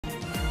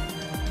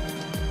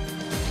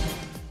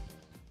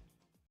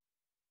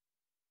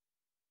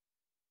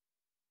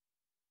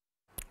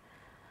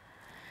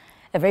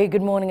A very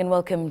good morning and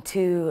welcome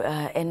to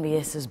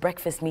NBS's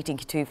Breakfast Meeting.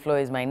 Kitui Floor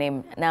is my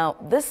name. Now,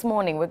 this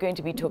morning we're going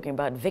to be talking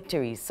about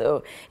victories.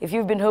 So if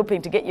you've been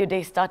hoping to get your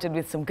day started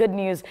with some good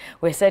news,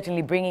 we're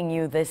certainly bringing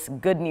you this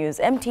good news.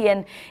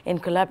 MTN, in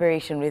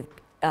collaboration with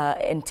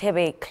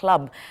Entebbe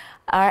Club,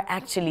 are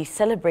actually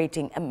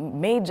celebrating a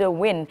major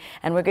win,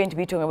 and we're going to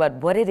be talking about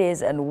what it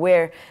is and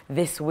where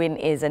this win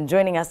is. And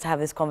joining us to have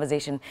this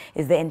conversation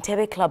is the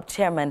Entebbe Club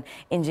Chairman,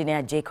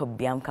 Engineer Jacob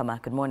Biamkama.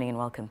 Good morning and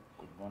welcome.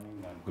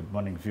 Good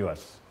morning,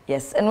 viewers.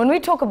 Yes, and when we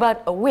talk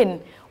about a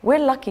win, we're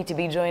lucky to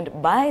be joined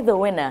by the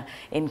winner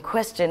in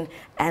question,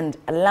 and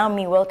allow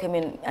me welcome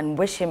him and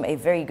wish him a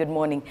very good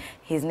morning.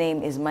 His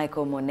name is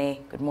Michael Monet.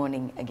 Good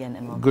morning again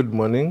and welcome.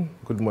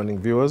 Good morning,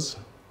 viewers.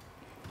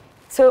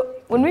 So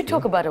when we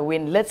talk about a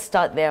win, let's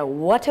start there.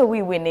 What are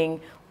we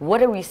winning?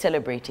 What are we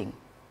celebrating?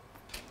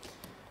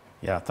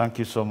 Yeah, thank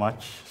you so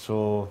much.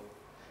 So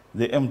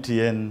the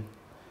MTN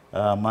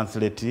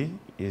monthly tea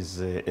is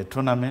a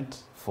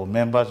tournament for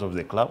members of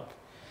the club.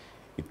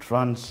 It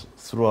runs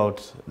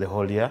throughout the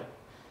whole year,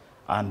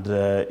 and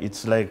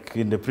it's like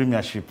in the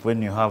Premiership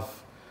when you have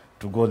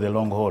to go the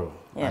long haul,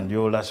 and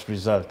your last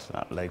result,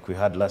 like we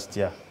had last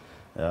year,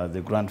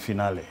 the grand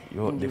finale,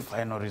 the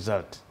final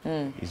result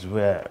is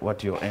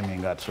what you're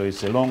aiming at. So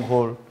it's a long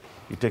haul.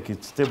 You take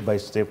it step by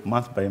step,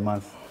 month by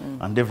month,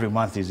 and every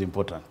month is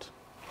important.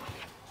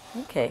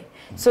 Okay,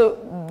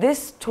 so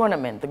this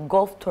tournament, the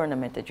golf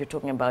tournament that you're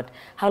talking about,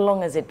 how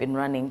long has it been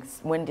running?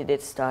 When did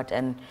it start,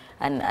 and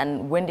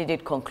when did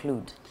it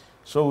conclude?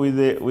 So with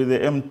the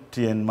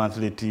MTN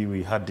monthly tea,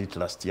 we had it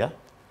last year,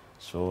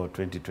 so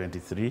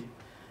 2023.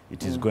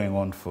 It is going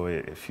on for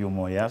a few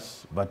more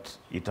years, but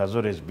it has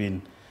always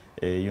been,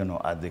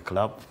 at the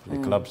club. The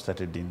club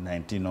started in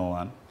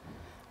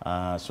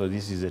 1901. So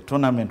this is a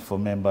tournament for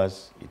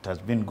members. It has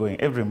been going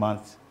every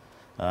month.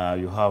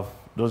 You have,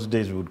 those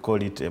days we would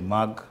call it a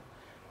mug.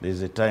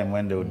 There's a time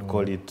when they would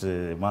call it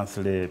a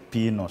monthly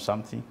pin or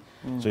something.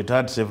 So it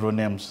had several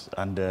names,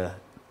 and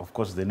of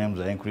course the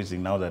names are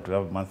increasing now that we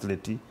have monthly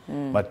tea.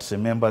 But it's a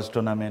members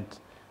tournament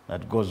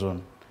that goes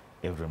on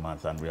every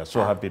month, and we are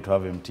so happy to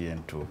have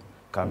MTN to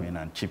come in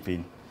and chip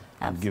in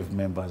and give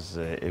members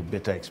a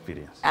better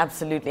experience.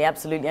 Absolutely,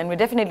 absolutely. And we're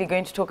definitely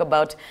going to talk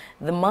about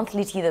the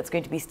monthly tea that's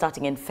going to be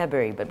starting in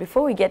February. But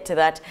before we get to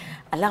that,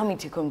 allow me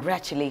to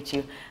congratulate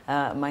you,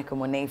 Michael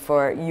Monet,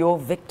 for your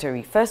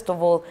victory. First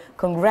of all,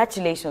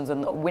 congratulations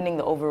on winning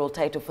the overall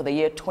title for the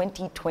year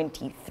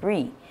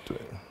 2023.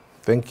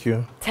 Thank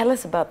you. Tell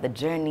us about the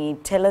journey.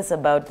 Tell us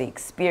about the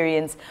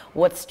experience.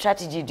 What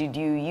strategy did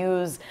you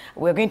use?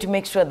 We're going to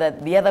make sure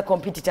that the other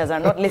competitors are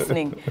not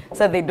listening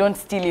so they don't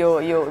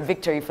steal your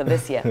victory for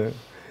this year.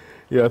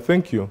 Yeah,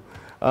 thank you.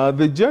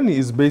 The journey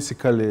is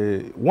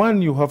basically,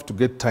 one, you have to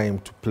get time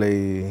to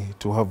play,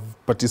 to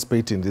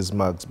participate in these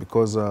mugs,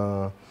 because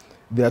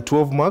there are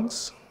 12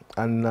 mugs,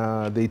 and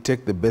they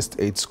take the best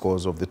 8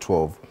 scores of the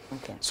 12.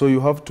 Okay. So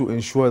you have to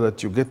ensure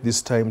that you get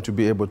this time to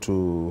be able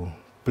to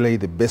play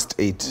the best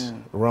 8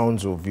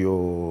 rounds of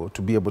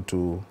to be able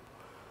to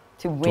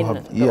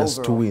win.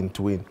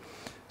 To win.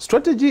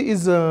 Strategy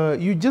is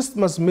you just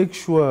must make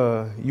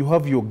sure you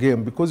have your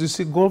game, because you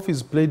see, golf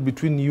is played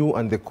between you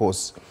and the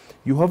course.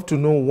 You have to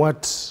know what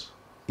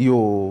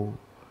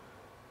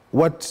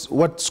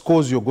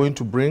scores you're going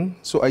to bring.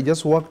 So I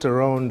just worked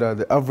around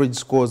the average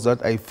scores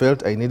that I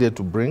felt I needed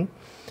to bring.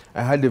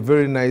 I had a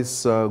very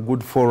nice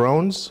good 4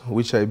 rounds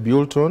which I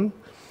built on,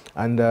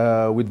 and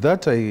with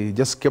that I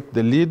just kept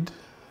the lead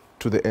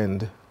to the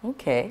end.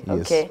 Okay,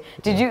 yes. Okay.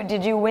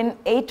 Did you win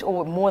 8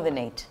 or more than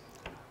 8?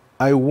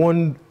 I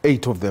won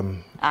 8 of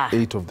them.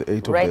 8 of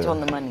the right on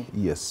the money.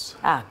 Yes.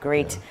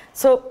 Great. Yeah.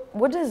 So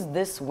what does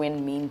this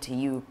win mean to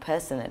you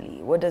personally?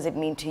 What does it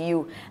mean to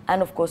you,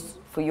 and of course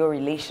for your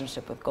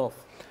relationship with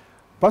golf?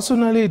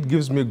 Personally, it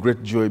gives me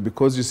great joy,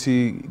 because you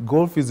see,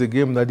 golf is a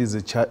game that is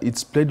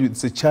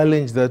it's a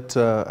challenge that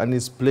and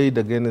it's played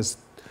against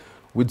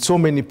with so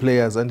many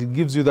players, and it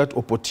gives you that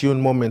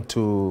opportune moment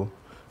to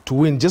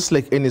win, just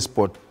like any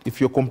sport.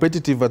 If you're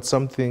competitive at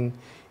something,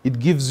 it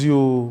gives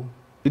you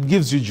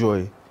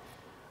joy.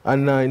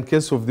 And in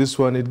case of this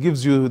one, it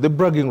gives you the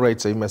bragging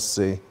rights, I must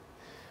say,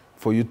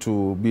 for you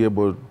to be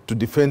able to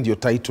defend your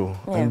title.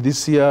 Yeah. And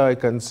this year, I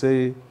can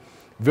say,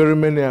 very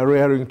many are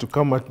raring to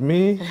come at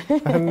me.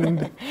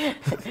 And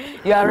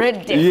you are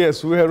ready?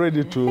 Yes, we are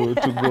ready to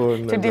go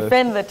on. To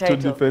defend the title.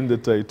 To defend the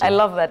title. I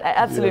love that. I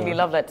absolutely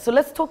love that. So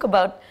let's talk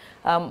about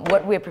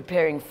what we're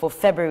preparing for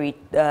February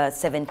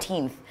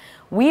 17th.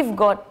 We've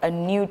got a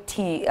new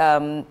tea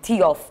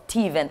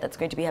event that's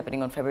going to be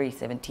happening on February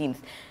 17th.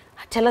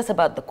 Tell us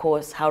about the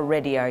course, how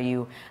ready are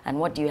you, and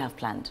what do you have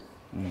planned?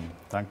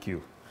 Thank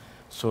you.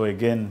 So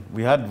again,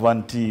 we had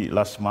one tea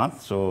last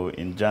month, so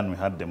in Jan we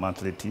had the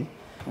monthly tea,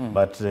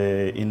 but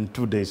in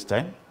 2 days'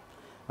 time,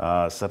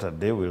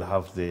 Saturday, we'll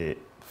have the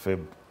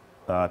Feb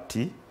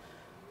tea.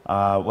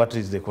 What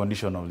is the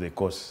condition of the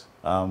course?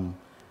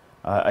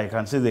 I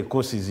can say the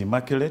course is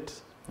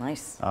immaculate.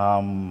 Nice.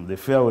 The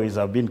fairways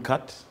have been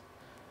cut.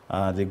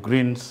 The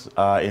greens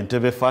are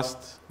Entebbe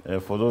first.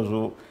 For those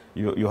who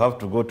you have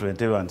to go to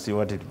Entebbe and see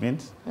what it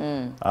means.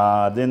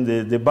 Then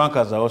the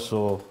bankers are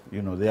also,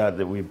 you know,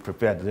 we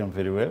prepared them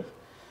very well.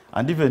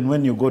 And even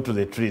when you go to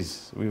the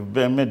trees, we've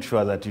made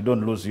sure that you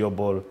don't lose your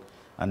ball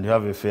and you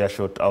have a fair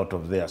shot out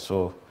of there.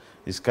 So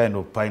it's kind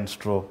of pine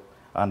straw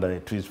under the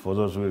trees for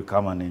those who will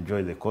come and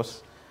enjoy the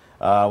course.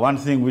 One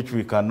thing which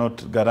we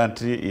cannot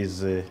guarantee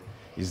is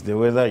the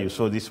weather. You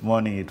saw this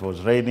morning it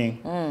was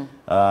raining.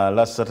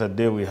 Last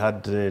Saturday we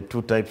had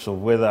 2 types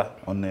of weather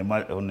on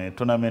a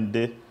tournament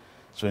day.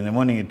 So in the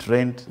morning it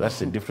rained.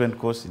 That's a different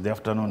course. In the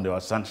afternoon there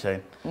was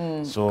sunshine.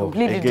 So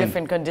completely again,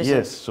 different conditions.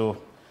 Yes. So,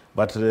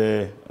 but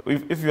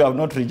if you have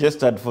not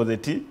registered for the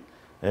tea,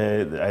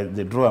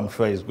 the draw, I'm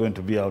sure, is going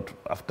to be out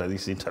after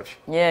this interview.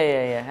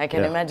 Yeah. I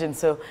can imagine.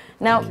 So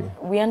now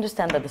we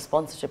understand that the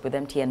sponsorship with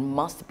MTN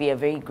must be a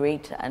very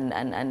great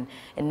and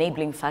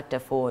enabling factor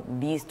for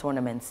these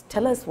tournaments.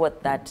 Tell us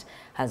what that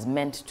has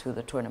meant to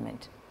the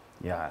tournament.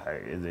 Yeah,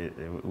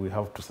 we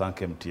have to thank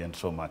MTN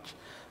so much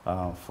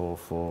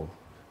for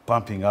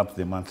pumping up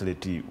the monthly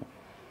tea.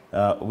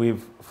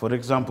 For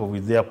example,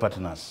 with their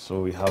partners,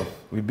 so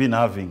we've been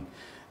having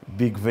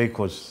big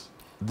vehicles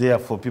there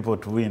for people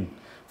to win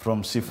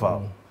from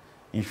CFAO,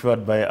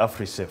 insured by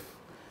AfriSafe.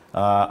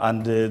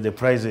 And the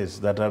prizes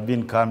that have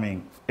been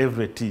coming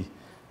every tea,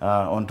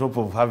 on top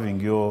of having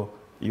your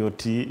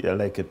tea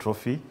like a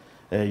trophy,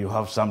 you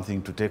have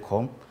something to take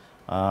home.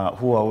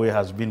 Huawei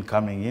has been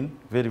coming in,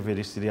 very,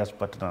 very serious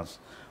partners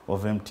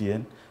of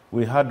MTN.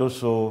 We had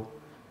also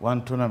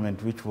one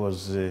tournament which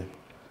was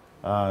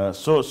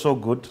so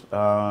good.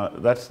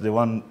 That's the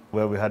one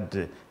where we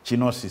had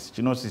Chinosis.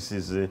 Chinosis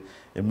is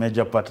a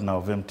major partner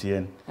of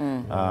MTN.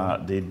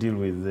 They deal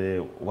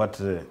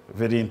with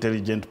very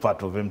intelligent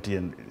part of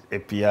MTN,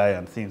 API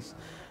and things.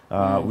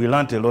 We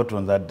learned a lot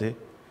on that day.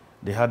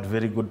 They had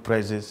very good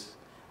prizes.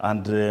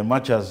 And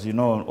much as, you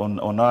know,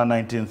 on our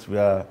 19th, we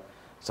are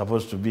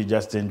supposed to be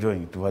just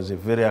enjoying. It was a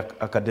very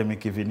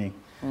academic evening.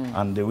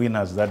 And the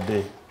winners that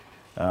day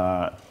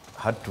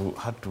had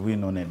to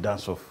win on a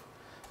dance-off.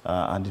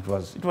 And it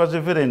was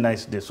a very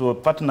nice day. So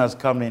partners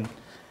come in.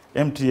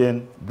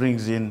 MTN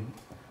brings in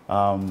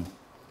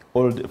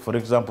for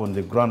example, in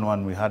the grand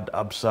one, we had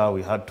ABSA,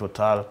 we had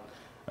Total.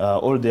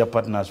 All their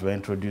partners were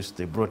introduced.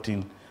 They brought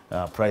in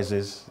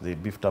prizes. They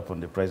beefed up on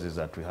the prizes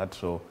that we had.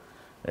 So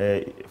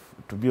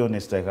to be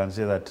honest, I can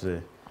say that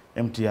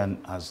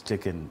MTN has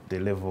taken the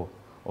level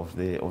of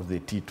the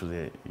tea to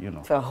the, you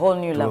know, to a whole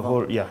new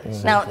level.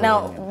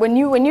 Now, when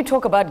you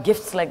talk about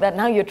gifts like that,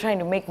 now you're trying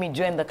to make me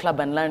join the club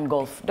and learn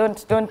golf.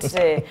 Don't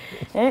say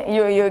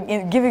you're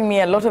giving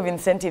me a lot of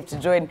incentive to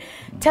join.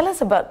 Tell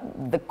us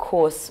about the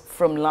course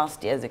from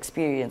last year's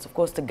experience, of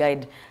course, to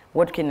guide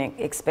what can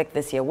expect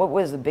this year. What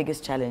was the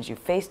biggest challenge you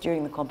faced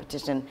during the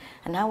competition,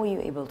 and how were you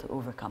able to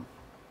overcome?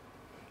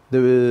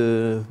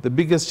 The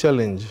biggest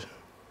challenge,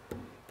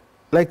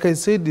 like I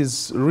said,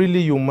 is really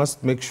you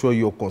must make sure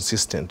you're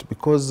consistent,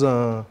 because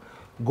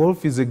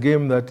golf is a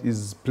game that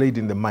is played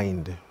in the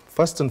mind.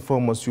 First and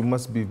foremost, you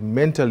must be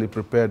mentally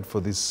prepared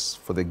for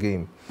the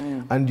game.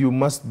 And you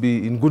must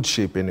be in good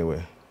shape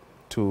anyway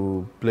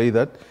to play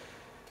that.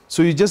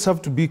 So you just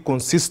have to be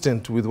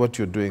consistent with what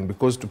you're doing,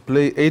 because to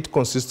play 8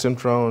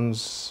 consistent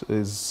rounds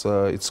is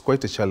it's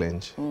quite a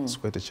challenge. It's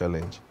quite a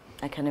challenge.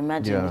 I can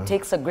imagine. It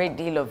takes a great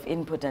deal of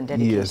input and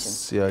dedication.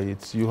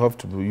 Yes,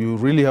 you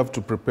really have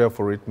to prepare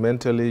for it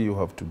mentally. You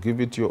have to give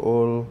it your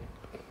all,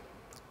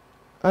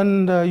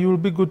 and you will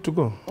be good to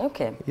go.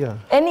 Okay. Yeah.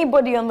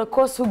 Anybody on the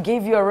course who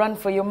gave you a run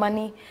for your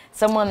money?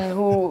 Someone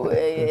who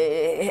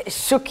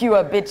shook you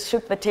a bit,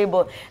 shook the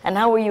table, and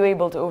how were you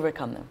able to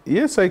overcome them?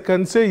 Yes, I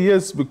can say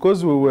yes,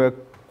 because we were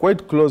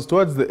quite close.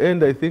 Towards the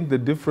end, I think the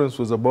difference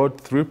was about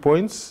 3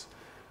 points.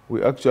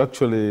 We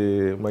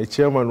actually, my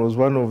chairman was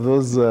one of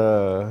those.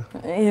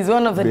 He's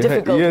one of the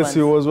difficult ones. Yes,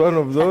 he was one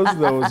of those.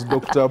 There was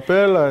Dr.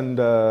 Appel and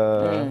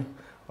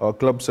our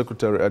club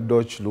secretary,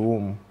 Adoch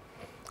Luum.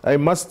 I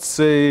must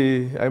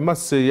say,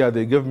 yeah,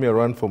 they gave me a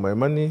run for my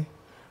money,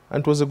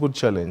 and it was a good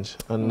challenge.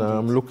 And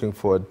I'm looking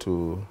forward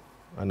to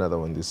another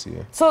one this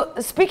year. So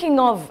speaking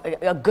of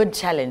a good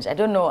challenge, I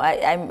don't know,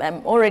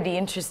 I'm already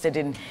interested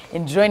in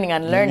joining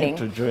and learning.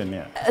 You need to join,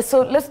 yeah.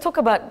 So let's talk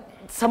about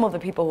some of the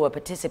people who are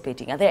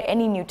participating. Are there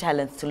any new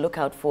talents to look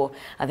out for?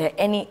 Are there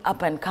any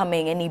up and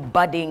coming, any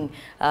budding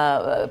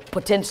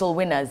potential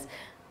winners?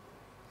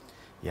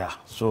 Yeah,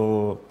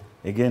 so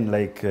again,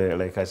 like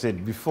I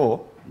said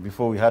before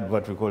we had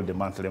what we call the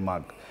monthly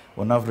mag.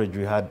 On average,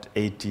 we had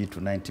 80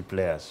 to 90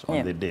 players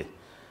on the day.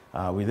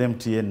 With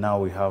MTN now,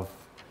 we have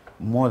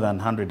more than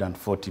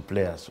 140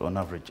 players on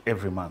average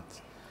every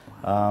month.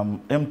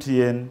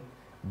 MTN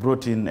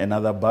brought in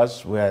another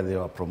bus where they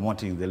were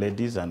promoting the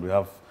ladies, and we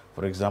have,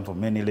 for example,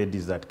 many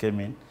ladies that came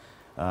in.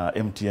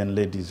 MTN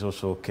ladies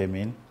also came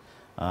in,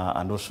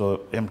 and also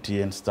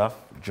MTN staff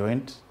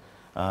joined.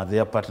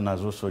 Their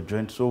partners also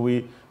joined. So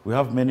we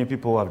have many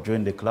people who have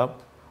joined the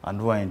club and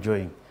who are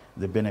enjoying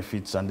the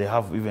benefits, and they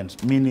have even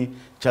many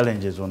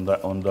challenges on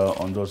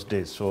those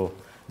days. So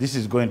this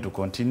is going to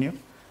continue,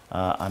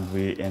 and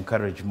we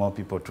encourage more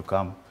people to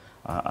come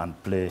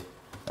and play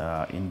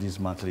in these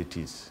monthly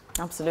teas.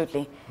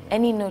 Absolutely. Yeah.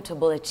 Any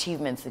notable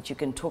achievements that you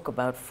can talk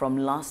about from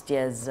last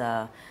year's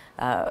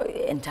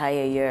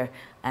entire year,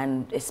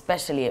 and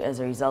especially as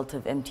a result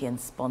of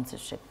MTN's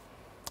sponsorship?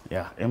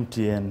 Yeah,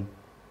 MTN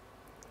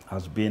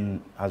has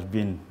been,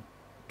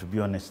 to be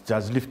honest,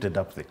 has lifted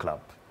up the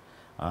club.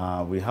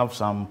 We have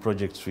some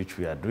projects which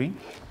we are doing,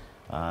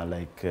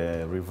 like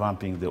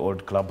revamping the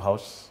old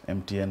clubhouse.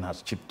 MTN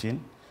has chipped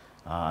in,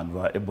 and we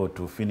are able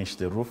to finish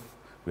the roof.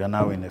 We are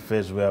now in a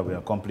phase where we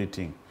are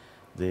completing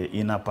the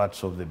inner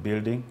parts of the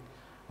building.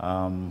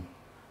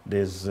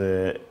 There's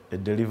a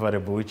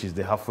deliverable, which is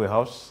the halfway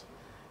house.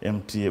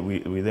 With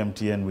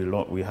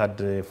MTN, we had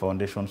the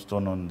foundation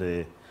stone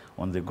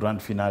on the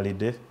grand finale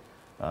day,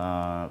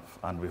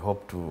 and we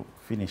hope to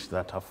finish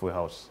that halfway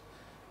house,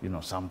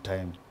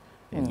 sometime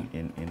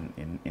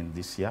in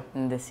this year.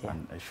 And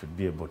I should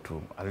be able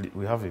to.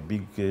 We have a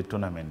big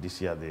tournament this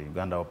year, the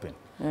Uganda Open,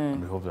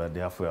 and we hope that the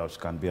halfway house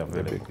can be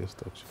available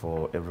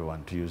for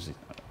everyone to use it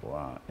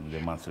in the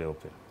monthly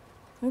Open.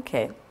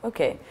 Okay,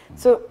 okay.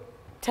 So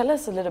tell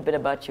us a little bit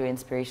about your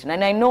inspiration.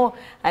 And I know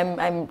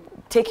I'm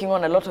taking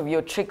on a lot of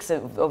your tricks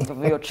of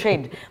your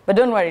trade, but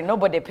don't worry,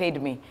 nobody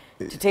paid me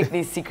to take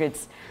these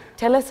secrets.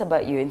 Tell us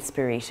about your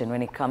inspiration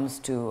when it comes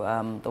to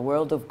the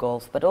world of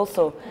golf, but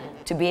also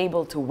to be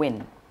able to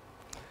win.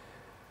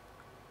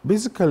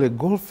 Basically,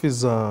 golf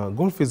is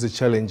a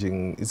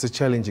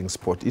challenging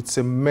sport. It's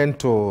a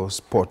mental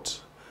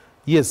sport.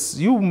 Yes,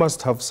 you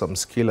must have some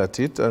skill at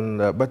it,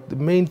 but the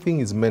main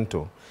thing is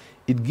mental.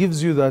 It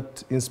gives you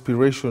that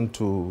inspiration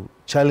to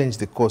challenge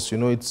the course.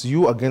 It's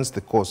you against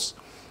the course,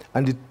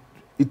 and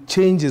it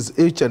changes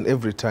each and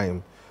every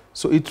time.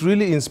 So it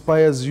really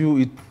inspires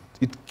you.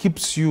 It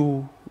keeps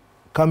you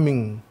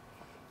coming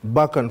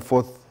back and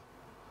forth.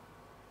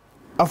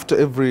 After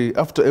every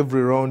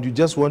round, you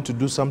just want to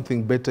do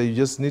something better. You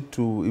just need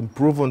to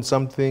improve on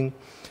something.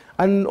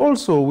 And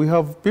also, we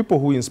have people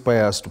who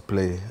inspire us to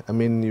play. I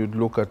mean, you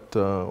look at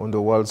on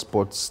the world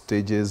sports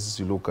stages,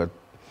 you look at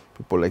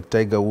people like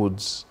Tiger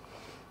Woods,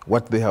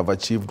 what they have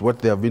achieved, what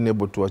they have been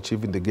able to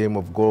achieve in the game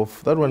of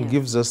golf. That one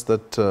gives us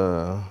that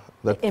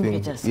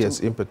impetus thing. Yes,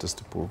 impetus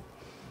to pull.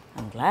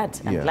 I'm glad.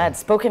 I'm glad.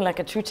 Spoken like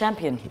a true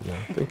champion. Yeah,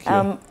 thank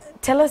you.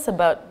 Tell us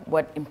about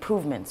what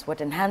improvements,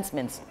 what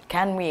enhancements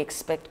can we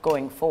expect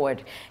going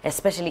forward,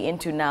 especially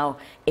into now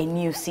a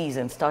new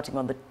season starting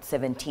on the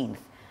 17th.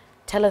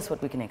 Tell us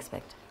what we can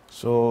expect.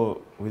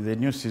 So with the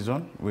new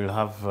season, we'll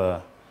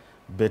have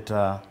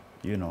better,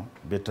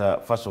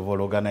 first of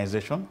all,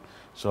 organization.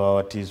 So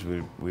our teams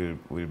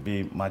will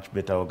be much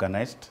better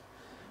organized.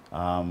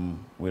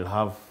 We'll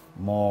have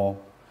more,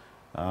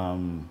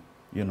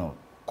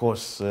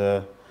 course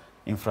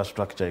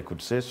infrastructure, I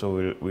could say.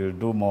 So we'll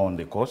do more on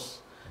the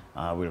course.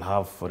 We'll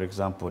have, for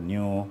example,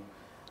 new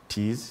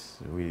tees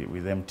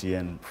with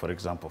MTN, for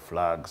example,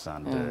 flags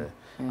and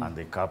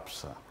the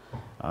caps.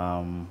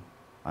 And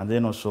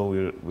then also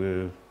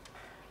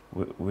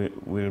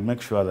we'll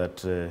make sure that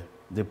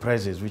the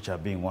prizes which are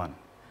being won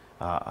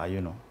are,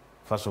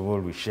 first of all,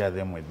 we share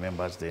them with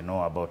members. They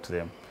know about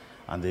them,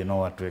 and they know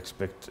what to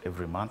expect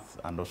every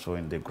month, and also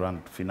in the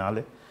grand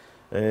finale.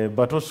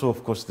 But also,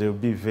 of course, there will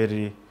be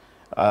very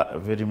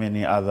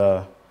many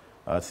other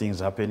things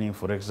happening.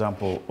 For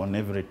example, on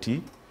every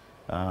tee,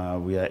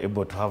 we are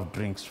able to have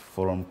drinks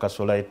from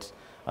Casolite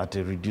at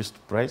a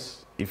reduced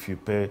price if you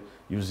pay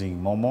using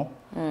Momo.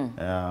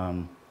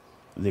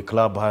 The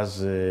club has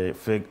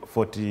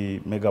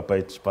 40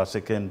 megabytes per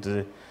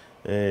second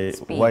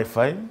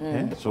Wi-Fi,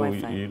 so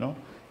Wi-Fi.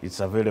 It's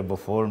available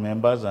for all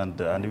members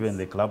and even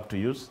the club to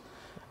use.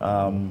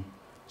 Some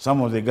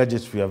of the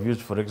gadgets we have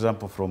used, for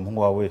example, from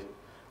Huawei,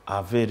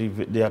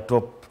 they are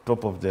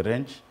top of the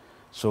range.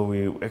 So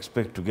we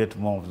expect to get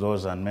more of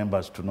those and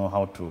members to know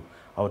how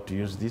to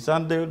use this.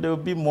 And there will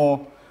be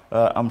more,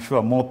 I'm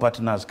sure, more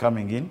partners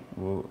coming in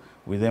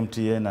with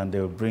MTN, and they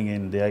will bring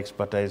in their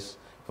expertise.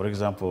 For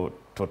example,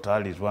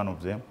 Total is one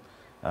of them.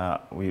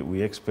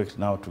 We expect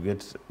now to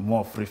get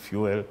more free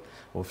fuel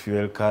or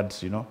fuel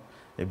cards,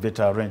 a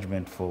better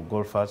arrangement for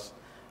golfers,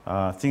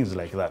 things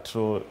like that.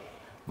 So,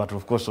 but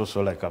of course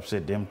also, like I've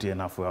said, the MTN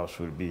halfway house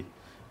will be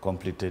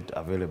completed,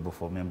 available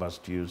for members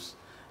to use.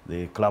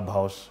 The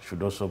clubhouse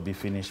should also be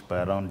finished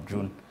by around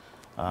June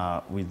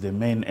with the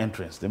main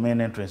entrance. The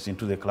main entrance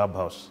into the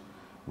clubhouse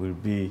will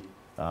be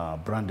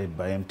branded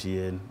by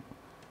MTN,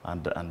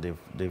 and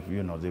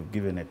they've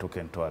given a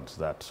token towards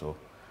that. So,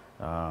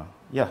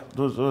 yeah,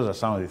 those are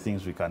some of the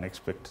things we can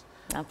expect.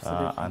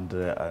 Absolutely. And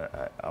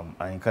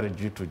I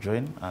encourage you to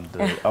join, and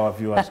our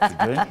viewers to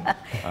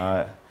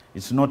join.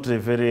 It's not a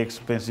very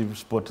expensive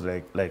sport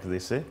like they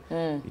say.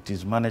 It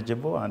is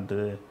manageable,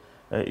 and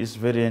it's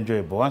very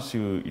enjoyable. Once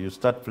you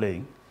start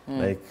playing,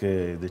 like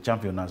the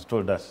champion has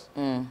told us,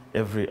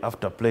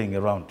 after playing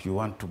a round, you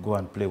want to go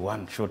and play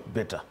one shot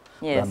better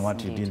than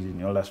what you did in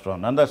your last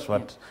round. And that's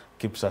what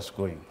keeps us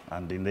going.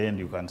 And in the end,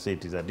 you can say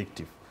it is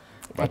addictive.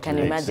 But I can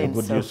imagine. It's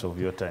a good use of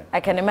your time.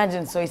 I can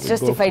imagine. So it's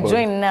just if I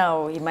join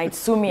now, he might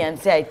sue me and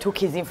say I took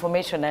his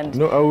information. And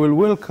no, I will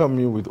welcome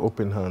you with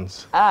open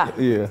hands. Ah.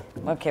 Yeah.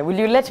 Okay. Will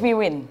you let me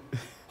win?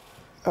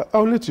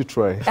 I'll let you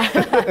try.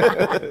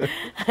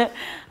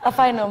 A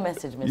final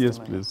message, Mr. Yes,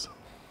 Moyo. please.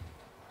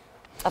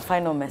 A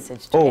final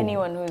message to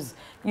anyone who's,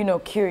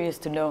 curious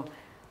to know,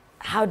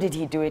 how did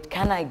he do it?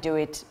 Can I do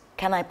it?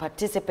 Can I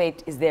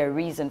participate? Is there a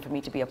reason for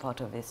me to be a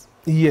part of this?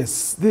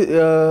 Yes,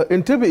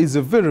 Entebbe is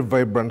a very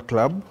vibrant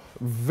club,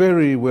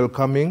 very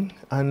welcoming,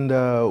 and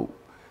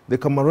the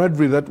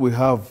camaraderie that we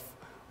have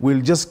will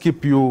just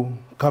keep you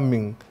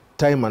coming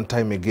time and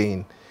time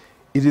again.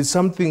 It is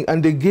something,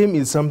 and the game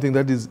is something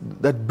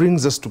that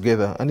brings us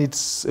together, and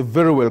it's a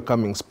very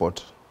welcoming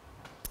sport.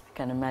 I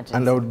can imagine.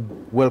 And I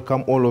would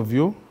welcome all of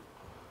you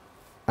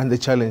and the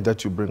challenge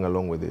that you bring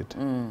along with it.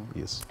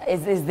 Yes.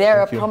 Is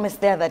there a promise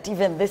there that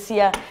even this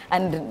year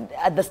and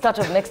at the start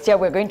of next year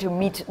we're going to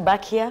meet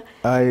back here?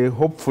 I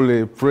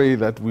hopefully pray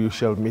that we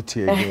shall meet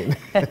here again.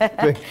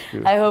 Thank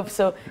you. I hope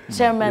so.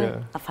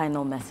 Chairman, a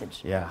final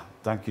message. Yeah,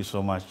 thank you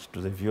so much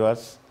to the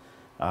viewers.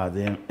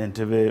 The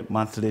Entebbe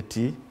monthly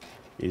tea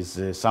is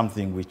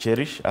something we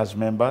cherish as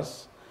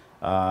members.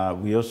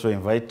 We also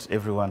invite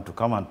everyone to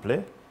come and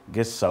play.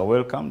 Guests are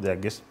welcome. There are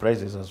guest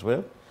prizes as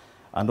well.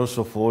 And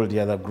also for all the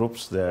other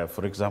groups,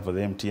 for example,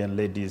 the MTN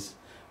ladies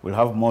will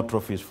have more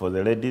trophies for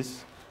the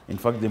ladies. In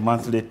fact, the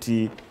monthly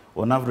tea,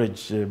 on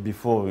average,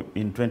 before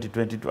in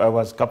 2022, I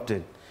was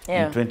captain.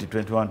 In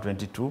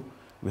 2021-22,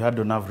 we had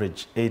on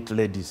average 8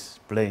 ladies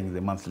playing the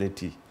monthly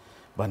tea.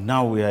 But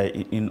now we are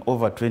in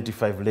over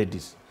 25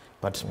 ladies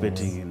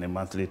participating in the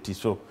monthly tea.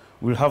 So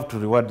we'll have to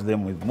reward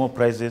them with more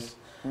prizes.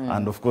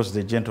 And of course,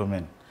 the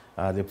gentlemen,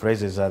 the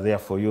prizes are there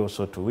for you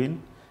also to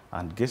win,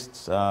 and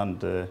guests.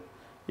 And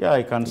yeah,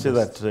 I can say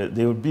that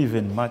there will be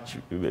even much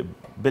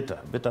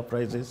better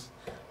prizes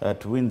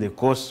to win. The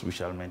course, we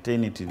shall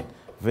maintain it in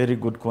very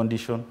good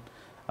condition.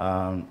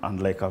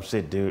 And like I've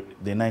said, the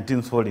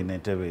 19th hole in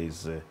Entebbe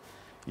is,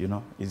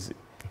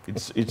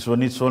 it's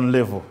on its own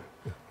level.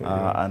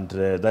 And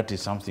that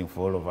is something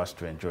for all of us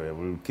to enjoy.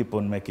 We'll keep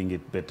on making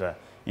it better,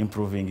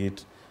 improving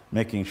it,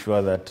 making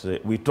sure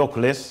that we talk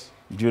less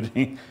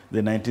during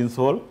the 19th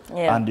hole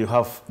and you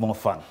have more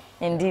fun.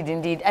 Indeed,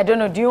 indeed. I don't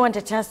know, do you want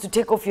a chance to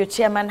take off your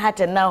chairman hat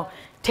and now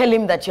tell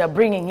him that you are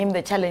bringing him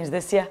the challenge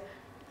this year?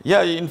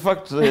 Yeah, in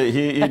fact,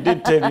 he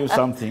did tell you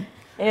something.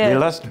 The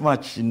last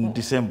match in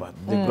December,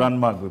 the Grand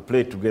Mag, we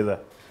played together,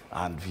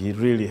 and he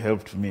really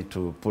helped me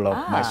to pull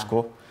out my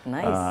score.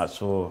 Nice.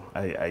 So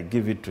I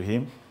give it to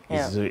him.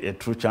 He's a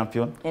true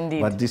champion.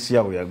 Indeed. But this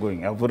year we are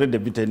going. I've already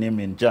beaten him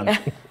in Jan.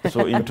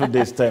 So in 2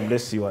 days' time,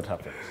 let's see what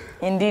happens.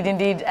 Indeed,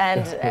 indeed.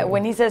 And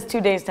when he says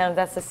 2 days' time,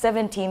 that's the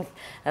 17th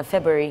of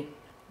February,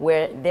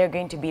 where they're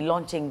going to be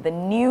launching the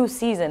new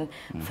season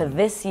for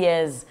this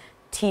year's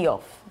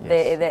tee-off, the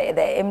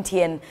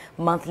MTN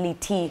monthly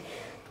tee.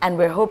 And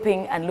we're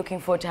hoping and looking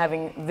forward to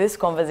having this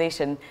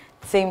conversation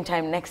same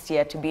time next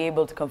year to be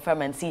able to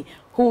confirm and see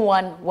who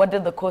won, what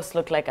did the course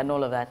look like, and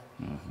all of that.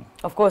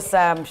 Of course,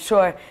 I'm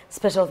sure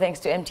special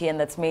thanks to MTN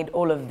that's made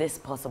all of this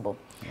possible.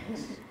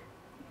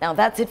 Now,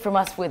 that's it from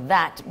us with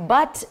that.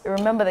 But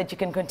remember that you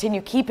can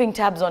continue keeping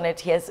tabs on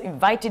it. He has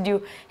invited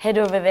you. Head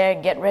over there,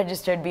 get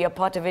registered, be a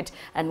part of it,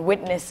 and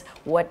witness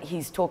what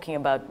he's talking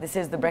about. This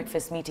is The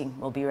Breakfast Meeting.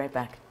 We'll be right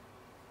back.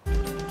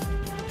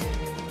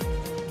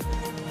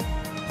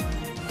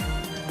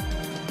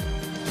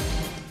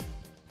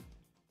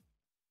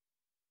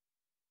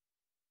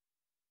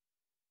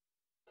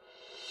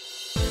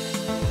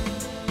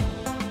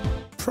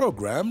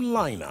 Program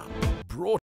lineup.